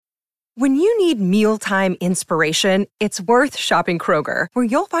When you need mealtime inspiration, it's worth shopping Kroger, where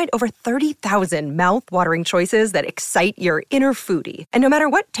you'll find over 30,000 mouth-watering choices that excite your inner foodie. And no matter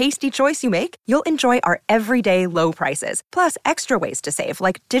what tasty choice you make, you'll enjoy our everyday low prices, plus extra ways to save,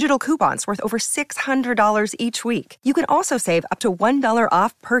 like digital coupons worth over $600 each week. You can also save up to $1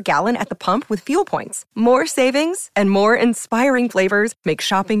 off per gallon at the pump with fuel points. More savings and more inspiring flavors make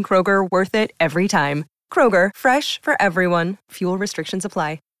shopping Kroger worth it every time. Kroger, fresh for everyone. Fuel restrictions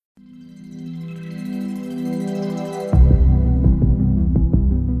apply.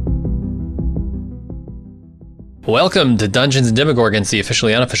 Welcome to Dungeons and Demogorgons, the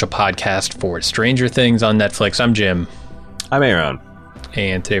officially unofficial podcast for Stranger Things on Netflix. I'm Jim. I'm Aaron.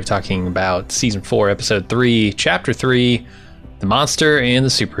 And today we're talking about Season 4, Episode 3, Chapter 3, The Monster and the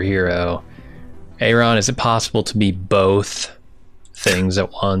Superhero. Aaron, is it possible to be both things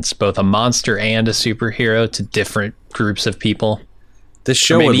at once? Both a monster and a superhero to different groups of people? This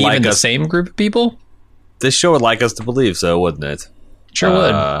show or maybe would even like the us, same group of people? This show would like us to believe so, wouldn't it? Sure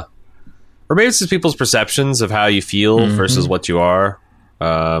would. Or maybe it's just people's perceptions of how you feel versus what you are.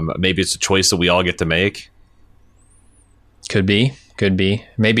 Maybe it's a choice that we all get to make. Could be.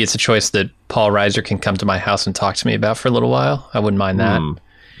 Maybe it's a choice that Paul Reiser can come to my house and talk to me about for a little while. I wouldn't mind that.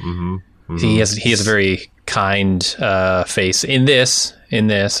 He has a very kind face. In this,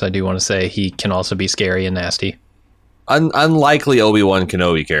 I do want to say he can also be scary and nasty. Unlikely Obi-Wan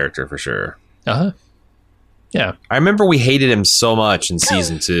Kenobi character for sure. Uh-huh. Yeah. I remember we hated him so much in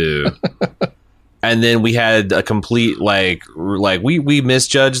season 2. And then we had a complete we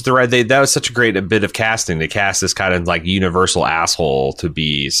misjudged the right. That was such a great bit of casting to cast this kind of like universal asshole to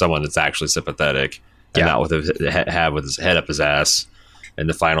be someone that's actually sympathetic and not with his head up his ass in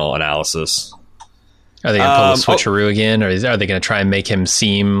the final analysis. Are they going to pull the switcheroo again, or are they going to try and make him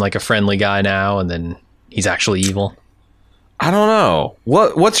seem like a friendly guy now, and then he's actually evil? I don't know.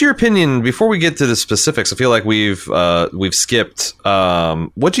 What's your opinion before we get to the specifics? I feel like we've skipped.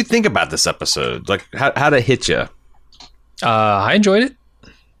 What'd you think about this episode? Like, how did it hit you? I enjoyed it.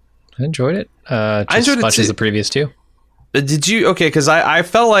 Just as much as the previous two. Did you? Okay, because I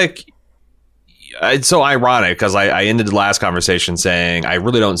felt like it's so ironic because I ended the last conversation saying I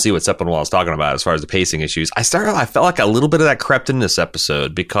really don't see what Sepinwall is talking about as far as the pacing issues. I felt like a little bit of that crept in this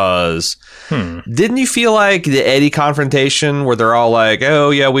episode because didn't you feel like the Eddie confrontation where they're all like,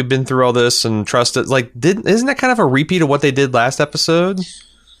 oh yeah, we've been through all this and trust it, like isn't that kind of a repeat of what they did last episode?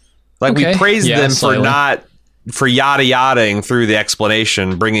 Like we praised them for yada yadaing through the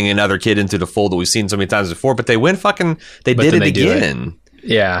explanation, bringing another kid into the fold that we've seen so many times before, but they did it again.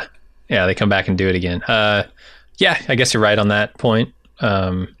 Yeah, they come back and do it again. I guess you're right on that point.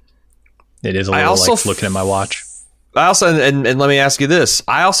 It is a little like looking at my watch. I also, and let me ask you this.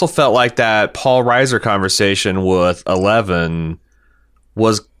 I also felt like that Paul Reiser conversation with Eleven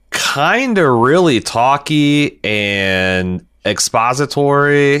was kind of really talky and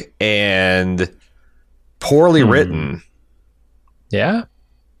expository and poorly written. Yeah?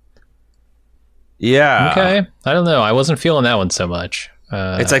 Yeah. Okay. I don't know. I wasn't feeling that one so much.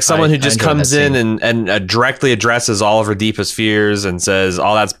 It's like someone who just comes in and directly addresses all of her deepest fears and says,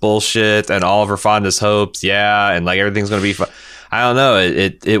 "Oh, that's bullshit," and all of her fondest hopes, and like everything's gonna be fine. I don't know.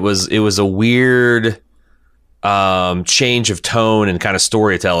 It was a weird change of tone and kind of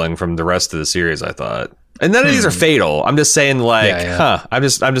storytelling from the rest of the series, I thought. And none of these are fatal. I'm just saying, I'm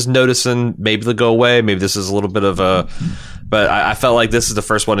just noticing. Maybe they'll go away. Maybe this is a little bit of a. But I felt like this is the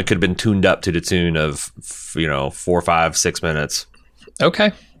first one that could have been tuned up to the tune of 4, 5, 6 minutes.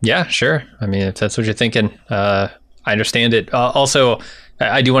 Okay. Yeah, sure. I mean, if that's what you're thinking, I understand it. Also,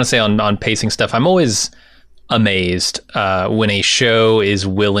 I do want to say on pacing stuff, I'm always amazed when a show is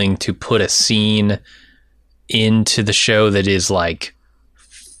willing to put a scene into the show that is like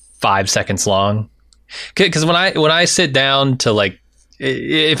 5 seconds long. Because when I sit down to like,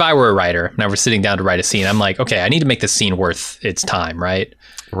 if I were a writer and I were sitting down to write a scene, I'm like, okay, I need to make this scene worth its time, right?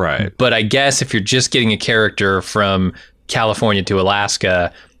 Right. But I guess if you're just getting a character from California to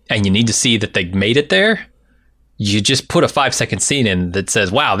Alaska and you need to see that they made it there, you just put a 5-second scene in that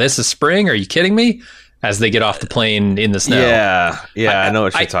says, wow, this is spring, are you kidding me, as they get off the plane in the snow. I know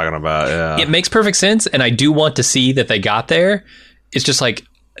what you're talking about. It makes perfect sense, and I do want to see that they got there. It's just like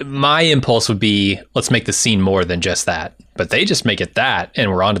my impulse would be, let's make the scene more than just that, but they just make it that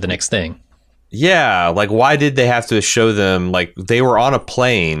and we're on to the next thing. Like why did they have to show them like they were on a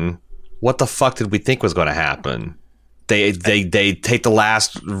plane? What the fuck did we think was going to happen? They take the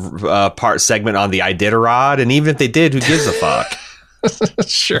last segment on the Iditarod, and even if they did, who gives a fuck?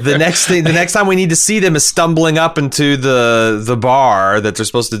 Sure. The next time we need to see them is stumbling up into the bar that they're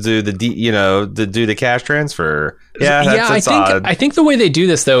supposed to do to do the cash transfer. That's odd. I think the way they do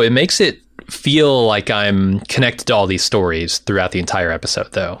this though, it makes it feel like I'm connected to all these stories throughout the entire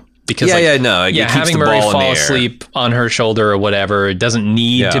episode though. Because having Murray fall asleep on her shoulder or whatever, it doesn't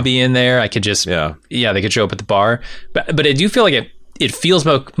need to be in there. I could just they could show up at the bar, but I do feel like it feels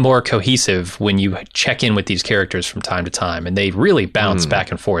more cohesive when you check in with these characters from time to time, and they really bounce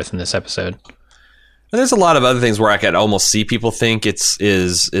back and forth in this episode. And there's a lot of other things where I could almost see people think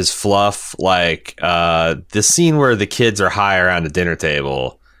is fluff, like the scene where the kids are high around the dinner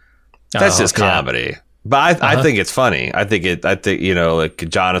table. That's just comedy. But I think it's funny. I think like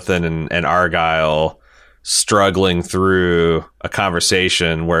Jonathan and Argyle struggling through a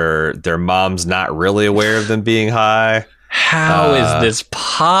conversation where their mom's not really aware of them being high. How is this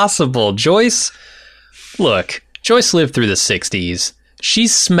possible? Joyce lived through the 60s. She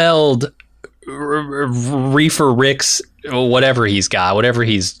smelled Reefer Rick's, whatever he's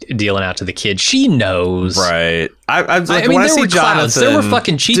dealing out to the kid. She knows. Right. I mean, there were clouds. There were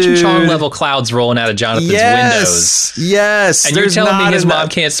fucking Cheech and Chong level clouds rolling out of Jonathan's windows. Yes. And you're telling me his mom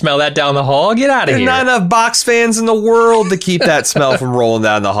can't smell that down the hall? Get out of here. There's not enough box fans in the world to keep that smell from rolling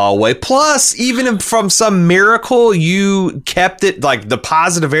down the hallway. Plus, even if from some miracle, you kept it like the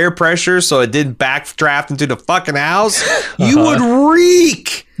positive air pressure so it didn't backdraft into the fucking house, you would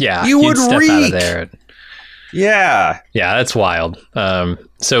reek. Yeah. You would step reek. out of there. Yeah. Yeah, that's wild.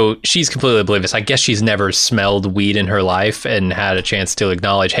 So she's completely oblivious. I guess she's never smelled weed in her life and had a chance to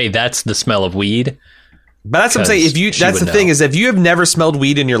acknowledge, hey, that's the smell of weed. But that's what I'm saying. That's the thing is, if you have never smelled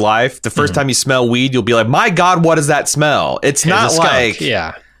weed in your life, the first time you smell weed, you'll be like, my God, what is that smell? It's not like,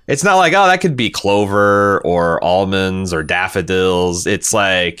 it's not like, oh, that could be clover or almonds or daffodils. It's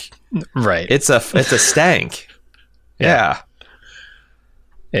like, right. It's a stank. Yeah.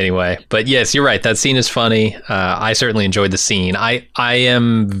 Anyway, but yes, you're right. That scene is funny. I certainly enjoyed the scene. I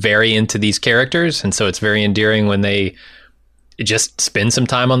am very into these characters, and so it's very endearing when they just spend some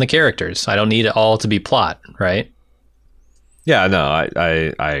time on the characters. I don't need it all to be plot, right? Yeah, no,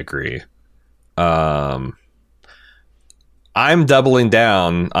 I agree. I'm doubling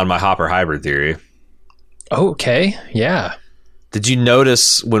down on my Hopper hybrid theory. Okay, yeah. Did you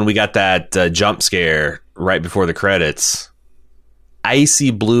notice when we got that jump scare right before the credits? Icy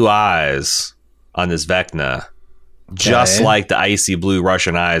blue eyes on this Vecna, just like the icy blue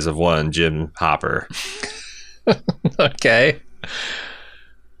Russian eyes of one Jim Hopper. Okay.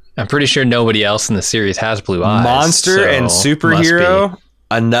 I'm pretty sure nobody else in the series has blue eyes. Monster and superhero,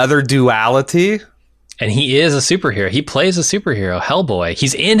 another duality. And he is a superhero. He plays a superhero, Hellboy.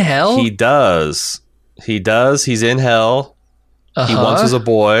 He's in hell? He does. He's in hell. He once was a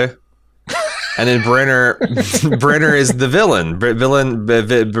boy. And then Brenner is the villain.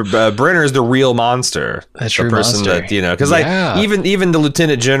 Brenner is the real monster. That's the person monster. That because like even the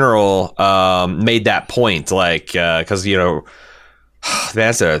lieutenant general made that point, like because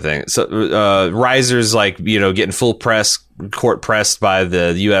that's the other thing. So Reiser's like getting full court pressed by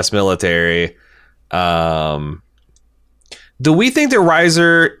the U.S. military. Do we think that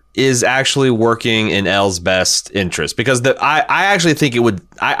Reiser is actually working in El's best interest? Because I actually think it would.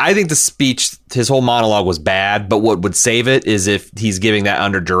 I think the speech, his whole monologue was bad, but what would save it is if he's giving that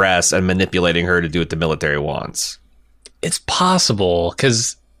under duress and manipulating her to do what the military wants. It's possible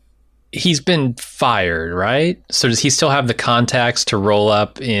because he's been fired, right? So does he still have the contacts to roll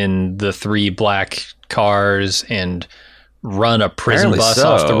up in the 3 black cars and run a prison bus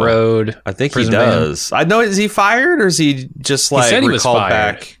off the road? I think he does. I know. Is he fired or is he just like he recalled was fired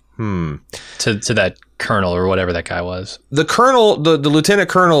back? To that colonel or whatever that guy was. The colonel, the lieutenant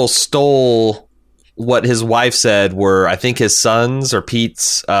colonel stole what his wife said were, I think, his son's or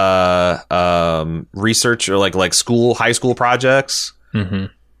Pete's research or like high school projects. Mm-hmm.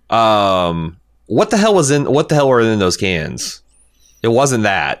 What the hell were in those cans? It wasn't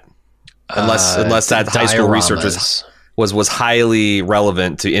that, unless that high school research was highly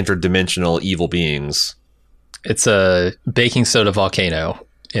relevant to interdimensional evil beings. It's a baking soda volcano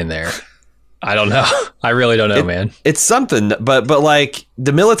in there. I don't know. I really don't know, man. It's something, but like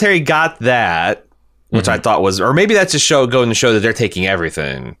the military got that, which I thought was, or maybe that's just going to show that they're taking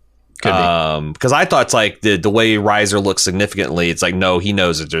everything. Could be. Because I thought it's like the way Reiser looks significantly, it's like, no, he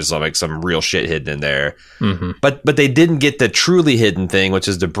knows that there's like some real shit hidden in there. Mm-hmm. But they didn't get the truly hidden thing, which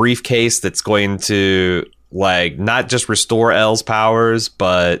is the briefcase that's going to like not just restore El's powers,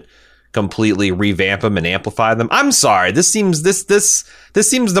 but completely revamp them and amplify them. I'm sorry. This seems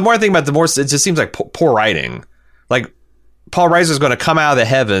the more I think about it, the more it just seems like poor writing. Like Paul Reiser's going to come out of the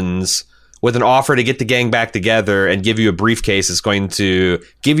heavens with an offer to get the gang back together and give you a briefcase that's going to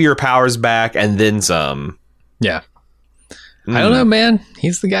give you your powers back and then some. Yeah. I don't know, man.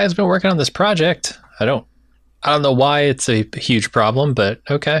 He's the guy who's been working on this project. I don't know why it's a huge problem, but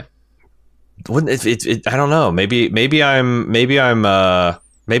okay. I don't know. Maybe I'm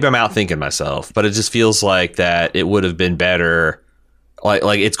out thinking myself, but it just feels like that it would have been better.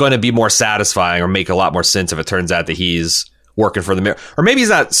 Like it's going to be more satisfying or make a lot more sense if it turns out that he's working for the or maybe he's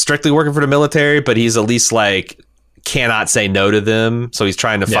not strictly working for the military, but he's at least like cannot say no to them. So he's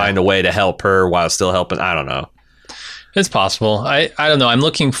trying to find a way to help her while still helping. I don't know. It's possible. I don't know. I'm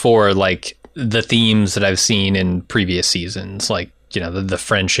looking for like the themes that I've seen in previous seasons, like, you know, the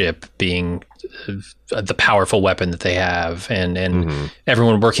friendship being the powerful weapon that they have, and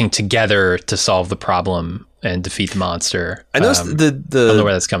everyone working together to solve the problem and defeat the monster. I know I don't know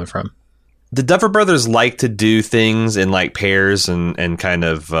where that's coming from. The Duffer Brothers like to do things in like pairs and kind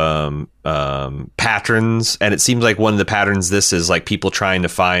of patterns, and it seems like one of the patterns this is like people trying to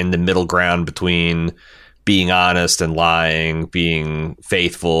find the middle ground between being honest and lying, being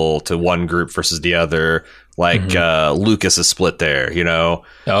faithful to one group versus the other. Like Lucas is split there, you know.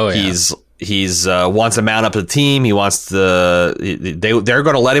 Oh yeah. He's wants to mount up a team. He wants they're going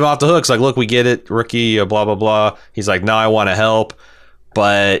to let him off the hook. It's like, look, we get it, rookie, blah blah blah. He's like, no, I want to help,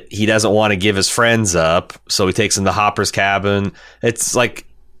 but he doesn't want to give his friends up, so he takes him to Hopper's cabin. It's like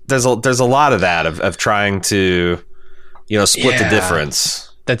there's a lot of that of trying to, you know, split the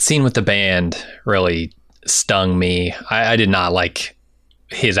difference. That scene with the band really stung me. I did not like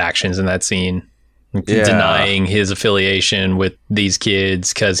his actions in that scene. Denying his affiliation with these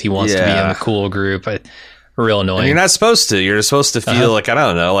kids because he wants to be in the cool group. Real annoying. And you're not supposed to. You're supposed to feel like, I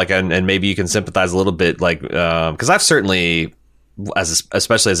don't know, like, and maybe you can sympathize a little bit, like, because I've certainly,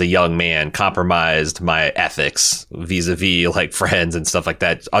 especially as a young man, compromised my ethics vis-a-vis like friends and stuff like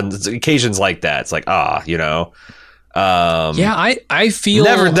that on occasions like that. It's like, you know. I feel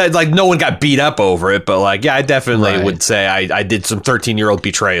never that, like, no one got beat up over it, but like, I definitely would say I did some 13-year-old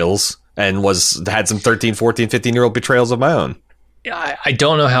betrayals and had some 13, 14, 15-year-old betrayals of my own. I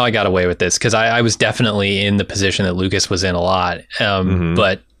don't know how I got away with this, because I was definitely in the position that Lucas was in a lot.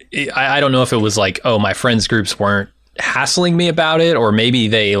 But I don't know if it was like, oh, my friends groups weren't hassling me about it, or maybe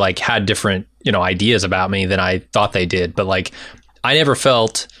they like had different, you know, ideas about me than I thought they did. But like, I never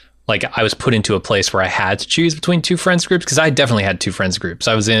felt like I was put into a place where I had to choose between two friends groups, because I definitely had two friends groups.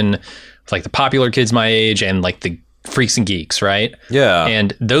 I was in like the popular kids my age and like the freaks and geeks, right? Yeah.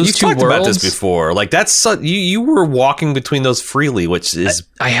 And those You've two talked worlds, about this before. Like, that's you were walking between those freely, which is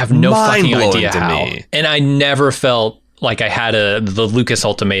I have no fucking idea to how. me. And I never felt like I had the Lucas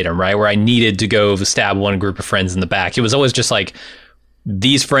ultimatum, right, where I needed to go stab one group of friends in the back. It was always just like,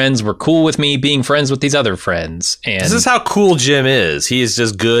 these friends were cool with me being friends with these other friends. And this is how cool Jim is. He is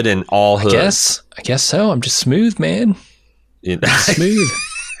just good in all hoods. I guess so. I'm just smooth, man. Smooth.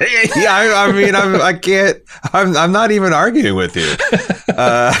 I mean, I can't. I'm not even arguing with you.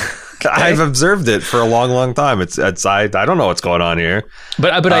 Okay. I've observed it for a long, long time. It's I don't know what's going on here.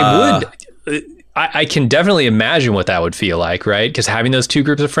 But I would. I can definitely imagine what that would feel like, right? Because having those two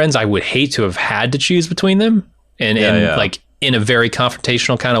groups of friends, I would hate to have had to choose between them, and like in a very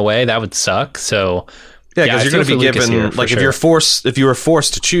confrontational kind of way, that would suck. So yeah, because you're going to be given, like, sure. if you were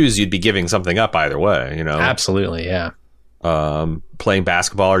forced to choose, you'd be giving something up either way. You know, absolutely, yeah. Playing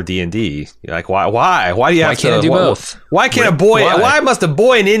basketball or D&D. Like, why do you have to? Why can't I do both? Why can't a boy? Why must a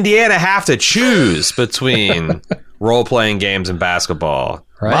boy in Indiana have to choose between role playing games and basketball?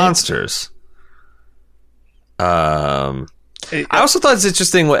 Right. Monsters. I also thought it's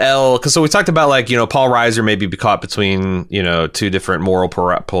interesting with Elle, because so we talked about, like, you know, Paul Reiser maybe be caught between, you know, two different moral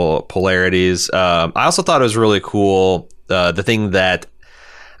polarities. I also thought it was really cool, the thing that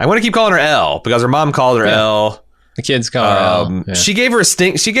I'm going to keep calling her Elle because her mom called her Elle. The kids call her Elle. Yeah. She gave her a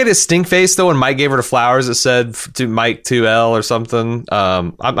stink. She gave a stink face though, and Mike gave her the flowers that said to Mike to Elle or something.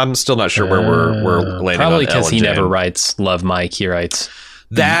 I'm still not sure where we're landing. Probably because he never writes "Love Mike." He writes.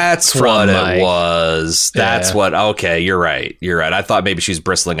 That's what Mike. It was. That's what. Okay, you're right. I thought maybe she's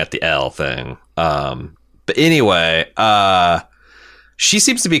bristling at the Elle thing. But anyway, she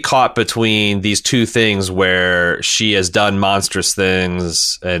seems to be caught between these two things where she has done monstrous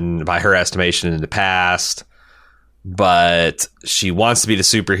things, and by her estimation, in the past. But she wants to be the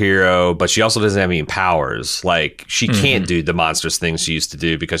superhero, but she also doesn't have any powers. Like, she can't do the monstrous things she used to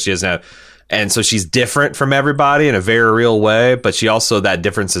do because she doesn't have. And so she's different from everybody in a very real way, but she also, that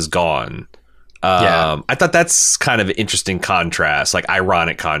difference is gone. I thought that's kind of an interesting contrast, like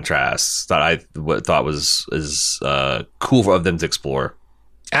ironic contrast that I thought was cool of them to explore.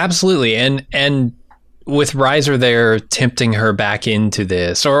 Absolutely. And with Riser there tempting her back into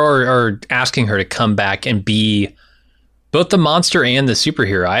this, or asking her to come back and be both the monster and the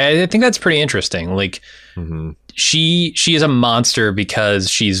superhero, I think that's pretty interesting. Like, she is a monster because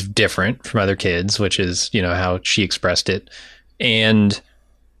she's different from other kids, which is, how she expressed it. And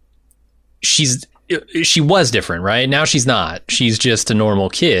she was different, right? Now she's not. She's just a normal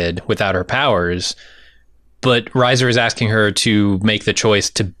kid without her powers. But Riser is asking her to make the choice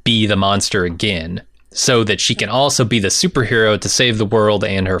to be the monster again, so that she can also be the superhero to save the world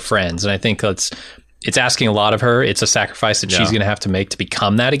and her friends. And I think it's asking a lot of her. It's a sacrifice that she's going to have to make to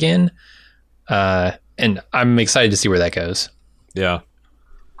become that again. And I'm excited to see where that goes. Yeah.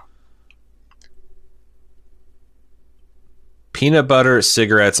 Peanut butter,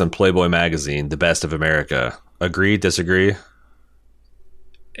 cigarettes, and Playboy magazine, the best of America. Agree, disagree?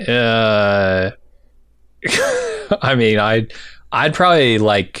 I mean, I'd probably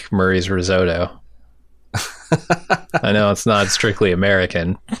like Murray's risotto. I know it's not strictly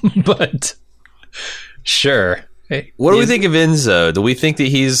American, but sure. What do we think of Enzo? Do we think that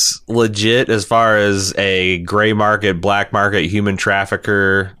he's legit as far as a gray market, black market, human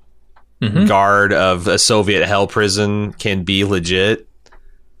trafficker, guard of a Soviet hell prison can be legit?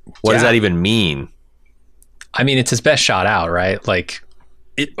 What does that even mean? I mean, it's his best shot out, right? Like,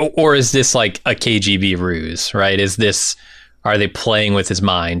 or is this like a KGB ruse, right? Are they playing with his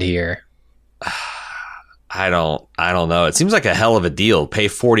mind here? I don't know. It seems like a hell of a deal. Pay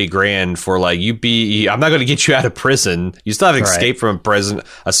 $40,000 for I'm not going to get you out of prison. You still have to escape from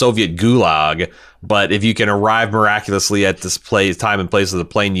a Soviet gulag. But if you can arrive miraculously at this time and place of the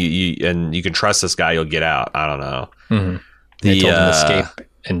plane, you can trust this guy, you'll get out. I don't know. They told him to escape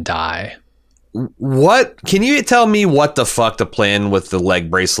and die. What? Can you tell me what the fuck the plan with the leg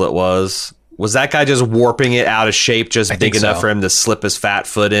bracelet was? Was that guy just warping it out of shape, just big enough for him to slip his fat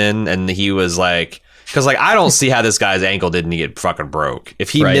foot in? And he was like... Because, I don't see how this guy's ankle didn't get fucking broke.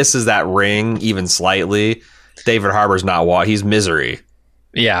 If he misses that ring even slightly, David Harbour's not he's misery.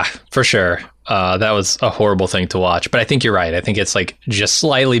 Yeah, for sure. That was a horrible thing to watch. But I think you're right. I think it's just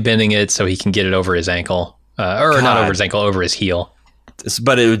slightly bending it so he can get it over his ankle. Or not over his ankle, over his heel.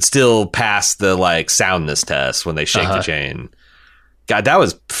 But it would still pass the, soundness test when they shake the chain. God, that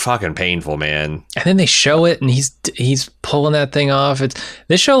was fucking painful, man. And then they show it, and he's pulling that thing off.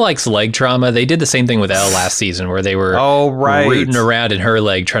 This show likes leg trauma. They did the same thing with Elle last season, where they were rooting around in her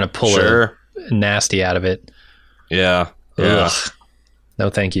leg, trying to pull her nasty out of it. Yeah. Ugh. No,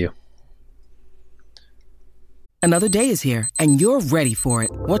 thank you. Another day is here, and you're ready for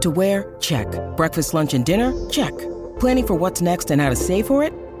it. What to wear? Check. Breakfast, lunch, and dinner? Check. Planning for what's next and how to save for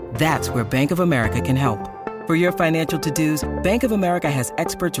it? That's where Bank of America can help. For your financial to-dos, Bank of America has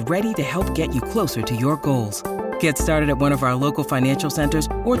experts ready to help get you closer to your goals. Get started at one of our local financial centers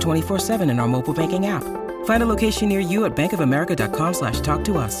or 24/7 in our mobile banking app. Find a location near you at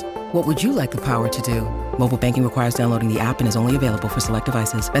bankofamerica.com/talktous. What would you like the power to do? Mobile banking requires downloading the app and is only available for select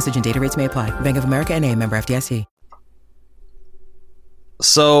devices. Message and data rates may apply. Bank of America NA, member FDIC.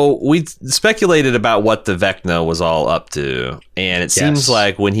 So we speculated about what the Vecna was all up to, and it seems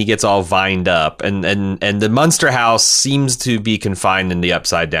like when he gets all vined up, and the Munster house seems to be confined in the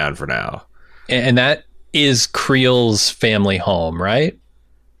Upside Down for now. And that is Creel's family home, right?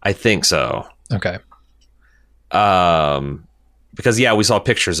 I think so. Okay. Because we saw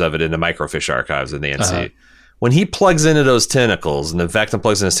pictures of it in the microfiche archives in the NC. When he plugs into those tentacles, and the Vecna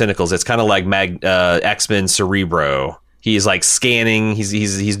plugs into his tentacles, it's kind of like X-Men Cerebro. He's scanning.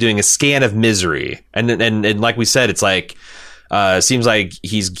 He's doing a scan of misery, and like we said, it's seems like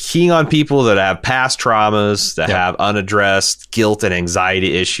he's keying on people that have past traumas, that have unaddressed guilt and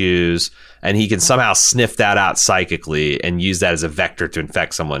anxiety issues, and he can somehow sniff that out psychically and use that as a vector to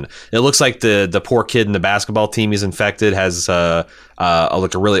infect someone. It looks like the poor kid in the basketball team he's infected has a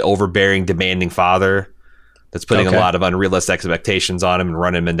really overbearing, demanding father that's putting a lot of unrealistic expectations on him and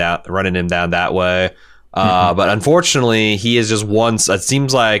running him down that way. But unfortunately, he is just it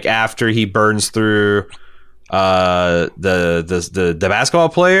seems like after he burns through the basketball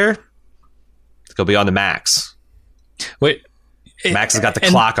player, he'll be on the Max. Wait, Max has got the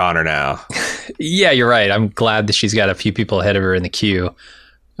clock on her now. Yeah, you're right. I'm glad that she's got a few people ahead of her in the queue.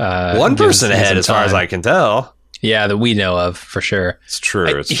 One person ahead, as far as I can tell. Yeah, that we know of for sure. It's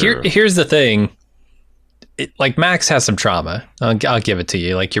true. Here's the thing. Max has some trauma. I'll give it to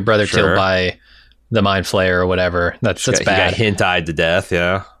you. Your brother killed by the Mind Flayer or whatever. That's bad. He got hint-eyed to death,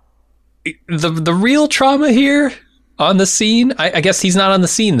 yeah. The real trauma here on the scene, I guess he's not on the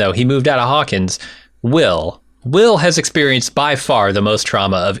scene, though. He moved out of Hawkins. Will, Will has experienced by far the most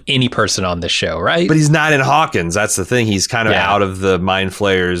trauma of any person on this show, right? But he's not in Hawkins. That's the thing. He's kind of out of the Mind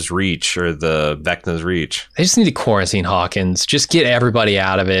Flayer's reach or the Vecna's reach. They just need to quarantine Hawkins. Just get everybody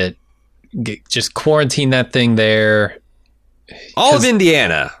out of it. Just quarantine that thing there. All of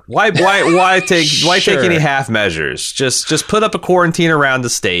Indiana. Why take any half measures? Just put up a quarantine around the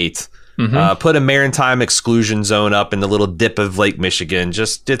state. Mm-hmm. Put a maritime exclusion zone up in the little dip of Lake Michigan.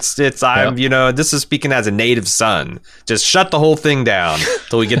 This is speaking as a native son. Just shut the whole thing down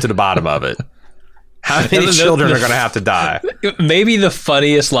till we get to the bottom of it. How many children are going to have to die? Maybe the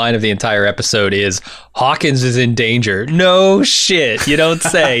funniest line of the entire episode is Hawkins is in danger. No shit. You don't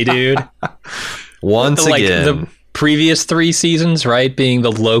say, dude. Once again. The previous 3 seasons, right? Being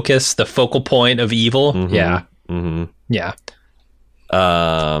the locus, the focal point of evil. Mm-hmm. Yeah. Mm-hmm. Yeah.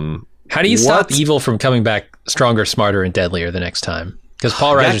 How do you stop evil from coming back stronger, smarter, and deadlier the next time? Because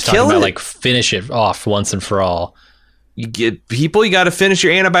Paul Reiser's talking about like finish it off once and for all. You get people. You got to finish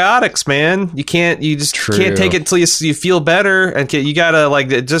your antibiotics, man. You can't take it until you feel better, and you gotta like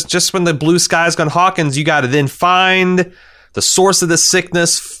just when the blue sky's gone Hawkins, you got to then find the source of the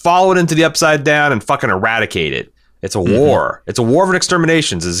sickness, follow it into the Upside Down, and fucking eradicate it. It's a war. It's a war of an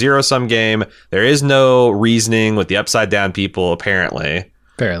extermination. It's a zero-sum game. There is no reasoning with the Upside Down people. Apparently,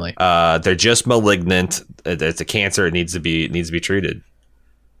 they're just malignant. It's a cancer. It needs to be treated.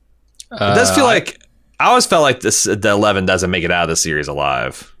 It does feel like I always felt like the 11 doesn't make it out of the series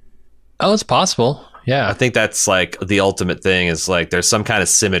alive. Oh, it's possible. Yeah, I think that's like the ultimate thing. Is like there's some kind of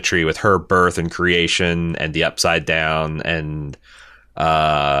symmetry with her birth and creation and the Upside Down, and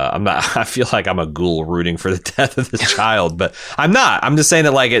I feel like I'm a ghoul rooting for the death of this child, but I'm not. I'm just saying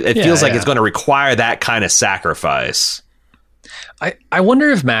that like it feels like it's going to require that kind of sacrifice. I wonder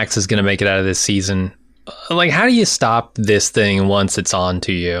if Max is going to make it out of this season. Like, how do you stop this thing once it's on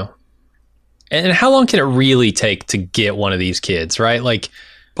to you? And how long can it really take to get one of these kids, right? Like,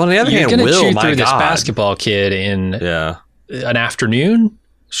 but on the other hand, you're going to chew through this basketball kid in an afternoon?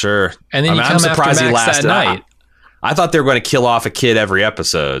 Sure. And then I'm surprised he lasted that night. I thought they were going to kill off a kid every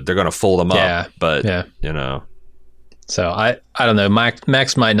episode. They're going to fold them up, but you know. So I don't know.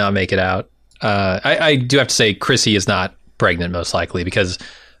 Max might not make it out. I do have to say Chrissy is not pregnant, most likely, because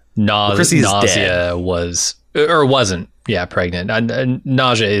nausea was or wasn't pregnant.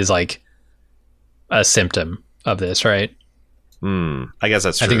 Nausea is like a symptom of this, right? I guess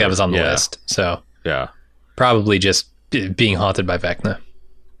that's true. I think that was on the list. So yeah, probably just being haunted by Vecna.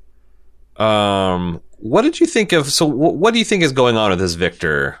 What did you think of? So what do you think is going on with this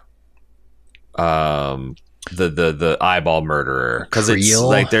Victor? The eyeball murderer, because it's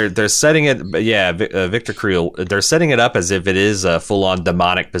like they're setting it. Victor Creel. They're setting it up as if it is a full on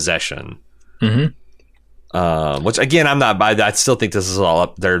demonic possession. Mm-hmm. Which again, I'm not. I still think this is all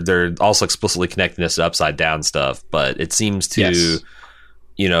up. They're also explicitly connecting this to Upside Down stuff, but it seems to,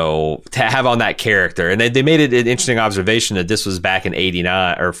 to have on that character. And they made it an interesting observation that this was back in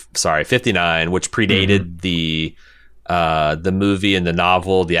 59, which predated the movie and the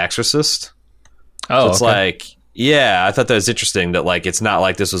novel The Exorcist. Oh, so it's like, I thought that was interesting that like it's not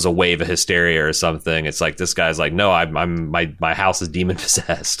like this was a wave of hysteria or something. It's like this guy's like, no, my house is demon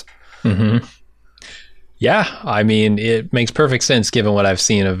possessed. Mm-hmm. Yeah, I mean, it makes perfect sense given what I've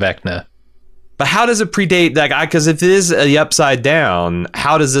seen of Vecna. But how does it predate? Like, because if it is the Upside Down,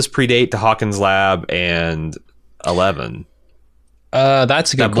 how does this predate to Hawkins' lab and 11?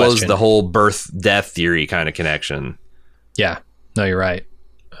 That's a good question. That blows the whole birth-death theory kind of connection. Yeah, no, you're right.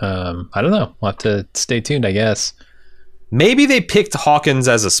 I don't know. We'll have to stay tuned, I guess. Maybe they picked Hawkins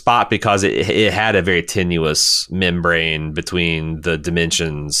as a spot because it had a very tenuous membrane between the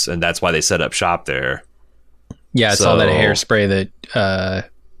dimensions, and that's why they set up shop there. Yeah, it's all that hairspray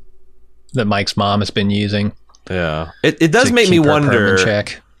that Mike's mom has been using. Yeah, it does make me wonder.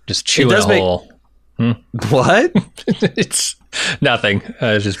 Check. Just chewing a hole. What? It's nothing.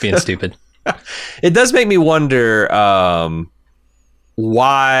 I was just being stupid. It does make me wonder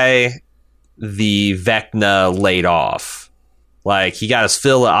why the Vecna laid off. Like, he got his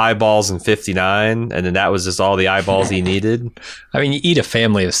fill of eyeballs in 59, and then that was just all the eyeballs he needed. I mean, you eat a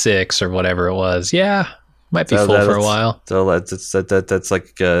family of 6 or whatever it was. Yeah, might be full for a while. So that's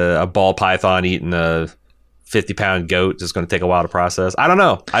like a ball python eating a 50-pound goat. Just going to take a while to process. I don't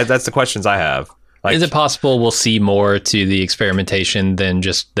know. That's the questions I have. Like, is it possible we'll see more to the experimentation than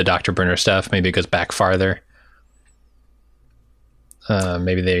just the Dr. Brenner stuff? Maybe it goes back farther.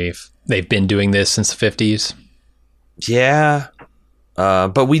 Maybe they've been doing this since the 50s. Yeah.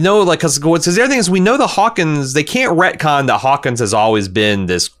 But we know, like, because the other thing is we know the Hawkins, they can't retcon that Hawkins has always been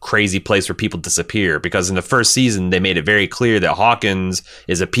this crazy place where people disappear, because in the first season they made it very clear that Hawkins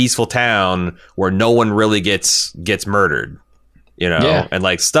is a peaceful town where no one really gets murdered, you know? Yeah. And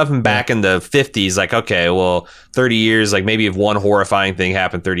like stuff back in the 50s, like, okay, well, 30 years, like maybe if one horrifying thing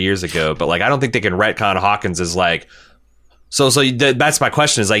happened 30 years ago, but like I don't think they can retcon Hawkins as like, so that's my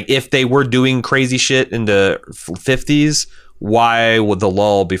question, is like, if they were doing crazy shit in the 50s, why would the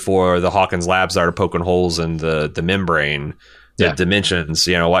lull before the Hawkins lab started poking holes in the membrane, the dimensions,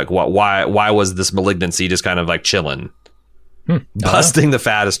 you know, like why was this malignancy just kind of like chilling, busting the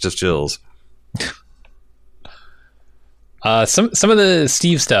fattest of chills? Some of the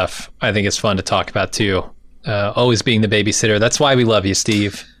Steve stuff I think is fun to talk about too. Always being the babysitter. That's why we love you,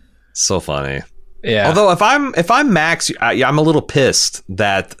 Steve. So funny. Yeah. Although if I'm Max, I'm a little pissed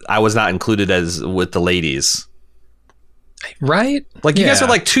that I was not included as with the ladies. Right? Like, you guys are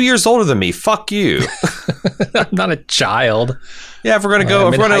like 2 years older than me. Fuck you. I'm not a child. Yeah, if we're gonna go,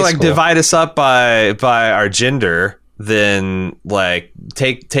 if we're gonna like divide us up by our gender, then like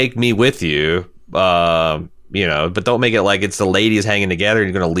take me with you. You know, but don't make it like it's the ladies hanging together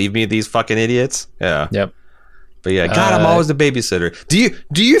and you're gonna leave me with these fucking idiots. Yeah. Yep. But yeah, God, I'm always the babysitter. Do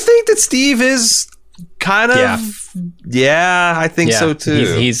you think that Steve is kind of? Yeah, I think so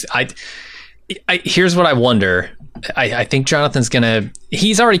too. Here's what I wonder. I think Jonathan's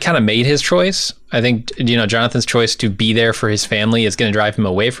he's already kind of made his choice. I think, you know, Jonathan's choice to be there for his family is going to drive him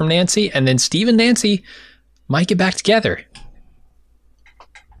away from Nancy. And then Steve and Nancy might get back together.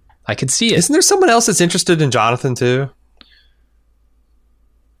 I could see it. Isn't there someone else that's interested in Jonathan too?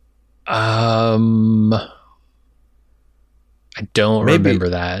 I don't remember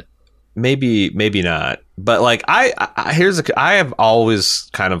that. Maybe not. But like I have always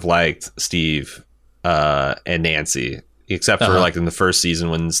kind of liked Steve and Nancy, except for like in the first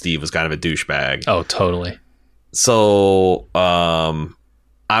season when Steve was kind of a douchebag. Oh, totally. So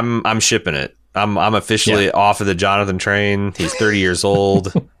I'm shipping it. I'm officially off of the Jonathan train. He's 30 years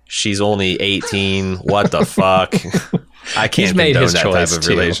old. She's only 18. What the fuck? I can't condone that type of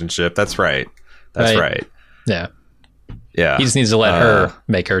relationship. That's right. That's right. Yeah. Yeah. He just needs to let her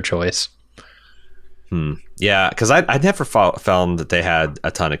make her choice. Yeah, because I never found that they had a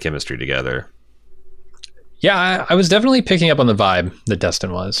ton of chemistry together. Yeah, I was definitely picking up on the vibe that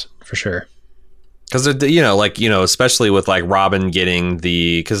Dustin was, for sure. Because, you know, like, you know, especially with like Robin getting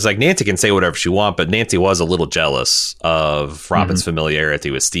because like Nancy can say whatever she wants, but Nancy was a little jealous of Robin's familiarity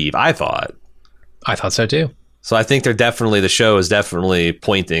with Steve, I thought. I thought so too. So I think the show is definitely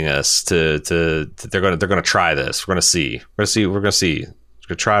pointing us to they're gonna try this. We're gonna see. We're gonna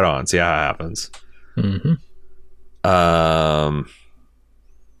try it on, see how it happens.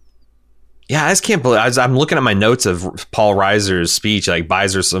 Yeah, I just can't believe I'm looking at my notes of Paul Reiser's speech, like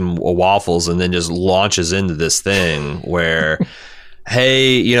buys her some waffles and then just launches into this thing where,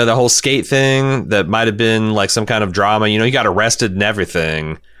 hey, you know, the whole skate thing that might have been like some kind of drama, you know, he got arrested and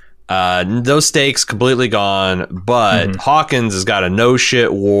everything. Those stakes completely gone, but Hawkins has got a no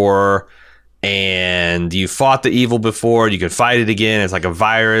shit war and you fought the evil before, you can fight it again. It's like a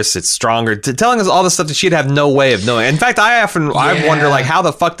virus. It's stronger. Telling us all this stuff that she'd have no way of knowing. In fact, I wonder, like, how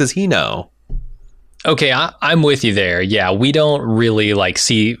the fuck does he know? Okay, I'm with you there. Yeah, we don't really like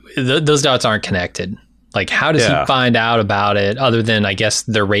see those dots aren't connected. Like, how does he find out about it? Other than, I guess,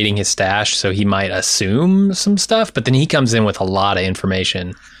 they're raiding his stash, so he might assume some stuff. But then he comes in with a lot of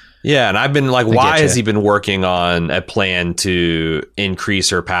information. Yeah, and I've been like, why has he been working on a plan to increase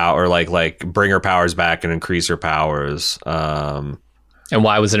her power, or like bring her powers back and increase her powers? And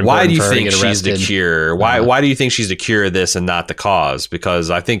why was it important? Why do you for her think to get she's arrested? the cure? Why do you think she's the cure of this and not the cause? Because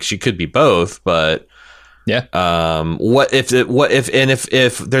I think she could be both, but yeah. What if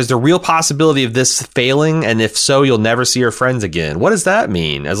there's the real possibility of this failing, and if so, you'll never see her friends again? What does that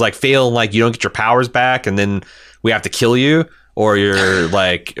mean? As like fail, like you don't get your powers back, and then we have to kill you, or you're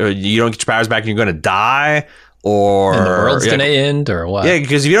like you don't get your powers back and you're going to die, or and the world's going to end, or what? Yeah,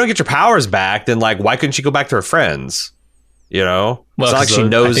 because if you don't get your powers back, then like why couldn't she go back to her friends? You know, well, it's not like she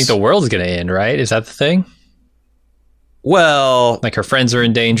knows. I think the world's going to end, right? Is that the thing? Well, like her friends are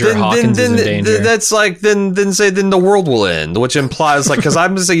in danger, Hawkins is in danger. That's like then the world will end, which implies like, because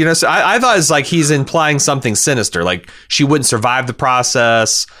I'm just saying, you know, so I thought it's like he's implying something sinister, like she wouldn't survive the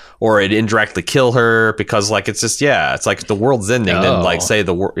process, or it'd indirectly kill her, because like it's just it's like the world's ending. Then like say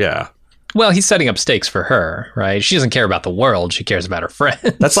the world, Well, he's setting up stakes for her, right? She doesn't care about the world; she cares about her friends.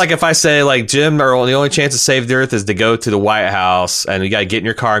 That's like if I say, like, Jim, the only chance to save the Earth is to go to the White House, and you got to get in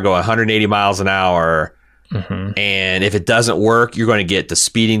your car and go 180 miles an hour. And if it doesn't work, you're going to get the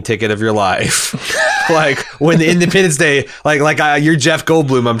speeding ticket of your life. Like when the Independence Day, you're Jeff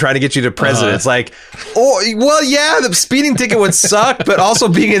Goldblum, I'm trying to get you to president. It's like, oh, well, yeah, the speeding ticket would suck, but also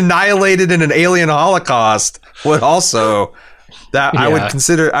being annihilated in an alien holocaust would also that I would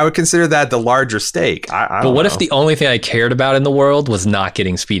consider that the larger stake. But what if the only thing I cared about in the world was not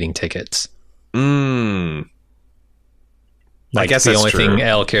getting speeding tickets? I guess the that's only true. thing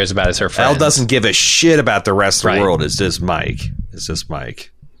Elle cares about is her friends. Elle doesn't give a shit about the rest of the world. It's just Mike.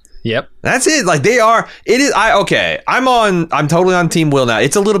 Yep. That's it. Like they are. It is. I'm totally on Team Will now.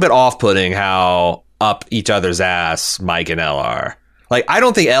 It's a little bit off-putting how up each other's ass Mike and Elle are. Like I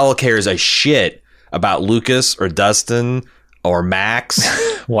don't think Elle cares a shit about Lucas or Dustin or Max.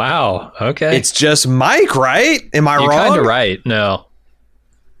 Wow. Okay. It's just Mike, right? Am I wrong? You're kind of right. No.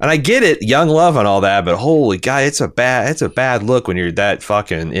 And I get it, young love and all that, but holy God, it's a bad look when you're that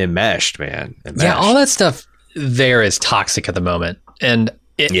fucking enmeshed, man. Yeah, all that stuff there is toxic at the moment, and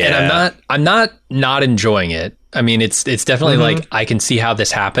I'm not enjoying it. I mean, it's definitely like I can see how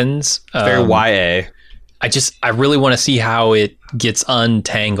this happens. Very YA. I really want to see how it gets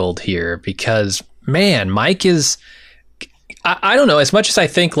untangled here because man, Mike is. I don't know. As much as I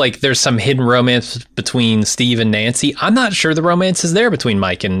think like there's some hidden romance between Steve and Nancy, I'm not sure the romance is there between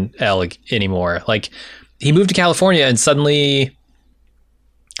Mike and Elle anymore. Like he moved to California and suddenly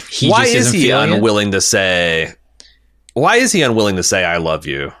why is he unwilling to say I love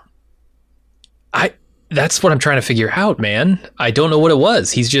you? That's what I'm trying to figure out, man. I don't know what it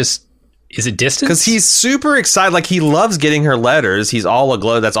was. Is it distance? Because he's super excited. Like he loves getting her letters. He's all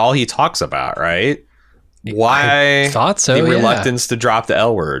aglow. That's all he talks about, right? Why I thought so, the reluctance to drop the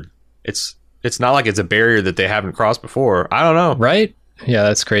L word? It's not like it's a barrier that they haven't crossed before. I don't know. Right? Yeah,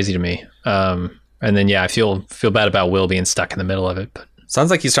 that's crazy to me. And then I feel bad about Will being stuck in the middle of it. But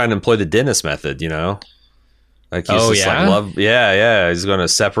sounds like he's trying to employ the Dennis method, you know? Like he's like love. Yeah. He's going to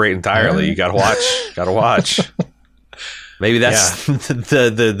separate entirely. You gotta watch. Maybe that's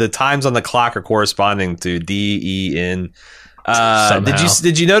the times on the clock are corresponding to DEN.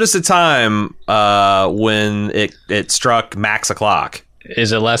 Did you notice the time when it struck max o'clock?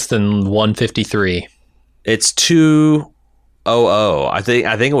 Is it less than 1:53? It's 2:00. I think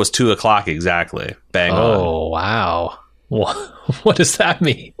it was 2:00 exactly. Bang on. Oh wow! What does that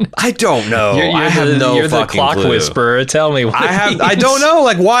mean? I don't know. I have no fucking clue. You're the clock whisperer. Tell me what I don't know.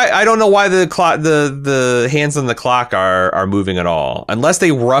 Like why? I don't know why the hands on the clock are moving at all, unless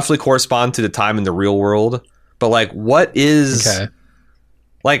they roughly correspond to the time in the real world. But like, what is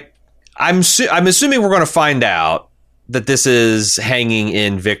like? I'm assuming we're going to find out that this is hanging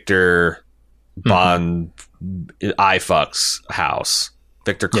in Victor Von Ifuck's house.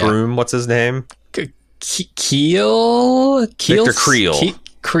 Victor Krum, what's his name? Creel. Victor Creel.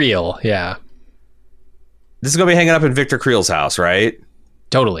 Creel. Yeah. This is going to be hanging up in Victor Creel's house, right?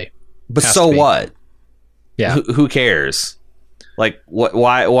 Totally. But so what? Yeah. Who cares? Like what?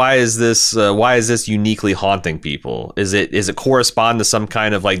 Why is this? Why is this uniquely haunting people? Is it correspond to some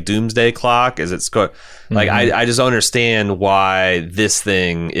kind of like doomsday clock? Is it like I just don't understand why this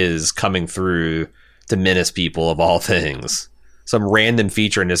thing is coming through to menace people of all things. Some random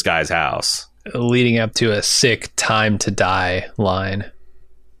feature in this guy's house, leading up to a sick "time to die" line.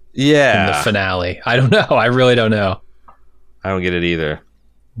 Yeah, in the finale. I don't know. I really don't know. I don't get it either.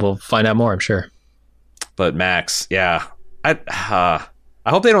 We'll find out more, I'm sure. But Max, yeah. I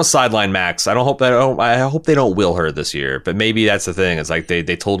hope they don't sideline Max. I hope they don't Will her this year. But maybe that's the thing. It's like they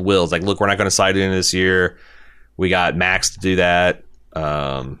told Will, it's like, look, we're not going to side in this year. We got Max to do that.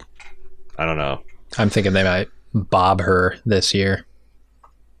 I don't know. I'm thinking they might bob her this year.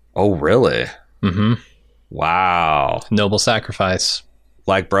 Oh, really? Mm-hmm. Wow. Noble sacrifice.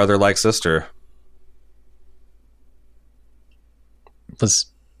 Like brother, like sister.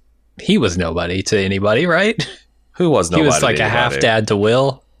 He was nobody to anybody, right? Who was nobody? He was like a half dad to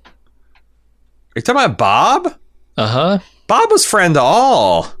Will. Are you talking about Bob? Uh-huh. Bob was friend to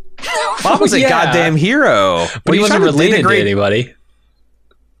all. Bob was a goddamn hero. But he wasn't related to anybody.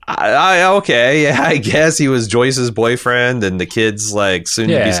 Okay, yeah, I guess he was Joyce's boyfriend and the kid's like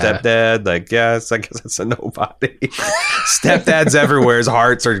soon-to-be stepdad. Like, yeah, I guess it's a nobody. Stepdads everywhere. His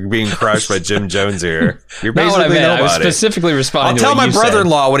hearts are being crushed by Jim Jones here. You're basically nobody. I was specifically responding to what you said. I'll tell my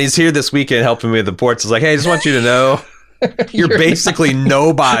brother-in-law when he's here this weekend helping me with the ports. It's like, hey, I just want you to know you're basically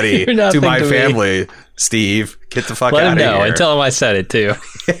nobody to my family, Steve. Get the fuck out of here. Let him know and tell him I said it too.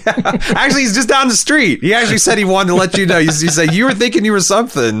 Yeah. Actually, he's just down the street. He actually said he wanted to let you know. He said you were thinking you were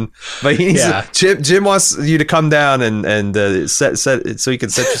something, but he needs Jim wants you to come down and set so he can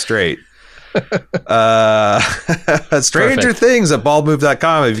set you straight. Stranger Things at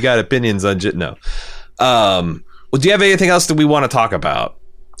baldmove.com if you got opinions on no. Well, do you have anything else that we want to talk about?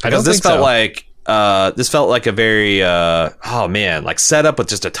 Because this felt like this felt like a very like set up with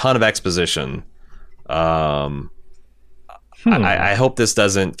just a ton of exposition. I hope this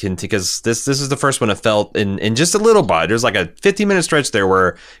doesn't continue, because this is the first one I felt in just a little bit. There's like a 15-minute stretch there where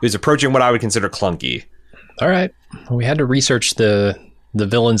it was approaching what I would consider clunky. All right. Well, we had to research the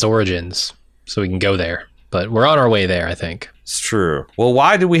villain's origins so we can go there, but we're on our way there, I think. It's true. Well,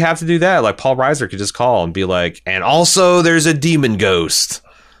 why did we have to do that? Like, Paul Reiser could just call and be like, and also there's a demon ghost.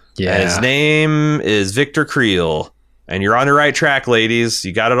 Yeah. And his name is Victor Creel. And you're on the right track, ladies.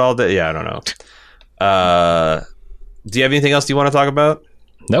 You got it all. Yeah, I don't know. Do you have anything else you want to talk about?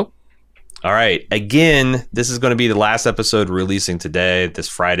 Nope. All right. Again, this is going to be the last episode releasing today, this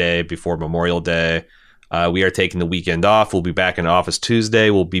Friday before Memorial Day. We are taking the weekend off. We'll be back in the office Tuesday.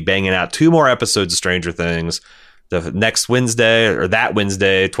 We'll be banging out 2 more episodes of Stranger Things. The next Wednesday, or that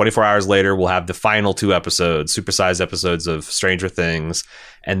Wednesday, 24 hours later, we'll have the final 2 episodes, supersized episodes of Stranger Things.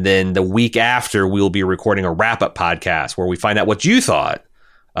 And then the week after, we'll be recording a wrap-up podcast where we find out what you thought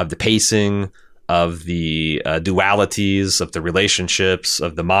of the pacing, of the dualities, of the relationships,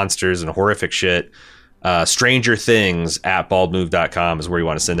 of the monsters and horrific shit. Stranger Things at baldmove.com is where you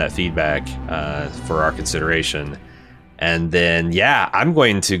want to send that feedback for our consideration. And then, I'm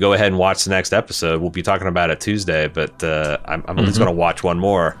going to go ahead and watch the next episode. We'll be talking about it Tuesday, but I'm at least going to watch one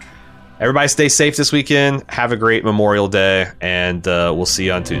more. Everybody stay safe this weekend. Have a great Memorial Day, and we'll see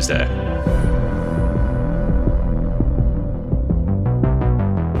you on Tuesday.